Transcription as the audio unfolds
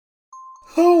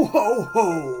Ho ho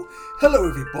ho! Hello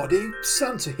everybody,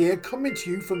 Santa here coming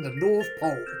to you from the North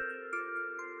Pole.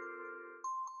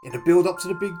 In a build up to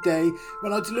the big day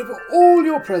when I deliver all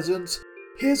your presents,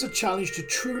 here's a challenge to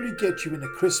truly get you in the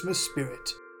Christmas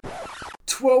spirit.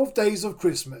 12 Days of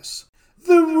Christmas,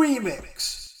 the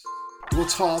remix. Your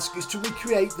task is to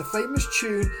recreate the famous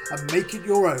tune and make it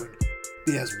your own.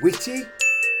 Be as witty,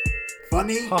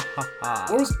 funny,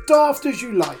 or as daft as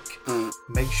you like.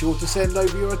 Make sure to send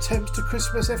over your attempts to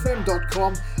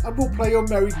christmasfm.com and we'll play your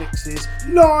merry mixes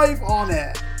live on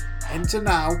air. Enter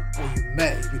now or you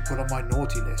may be put on my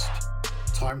naughty list.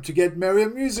 Time to get merry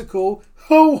and musical.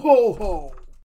 Ho ho ho!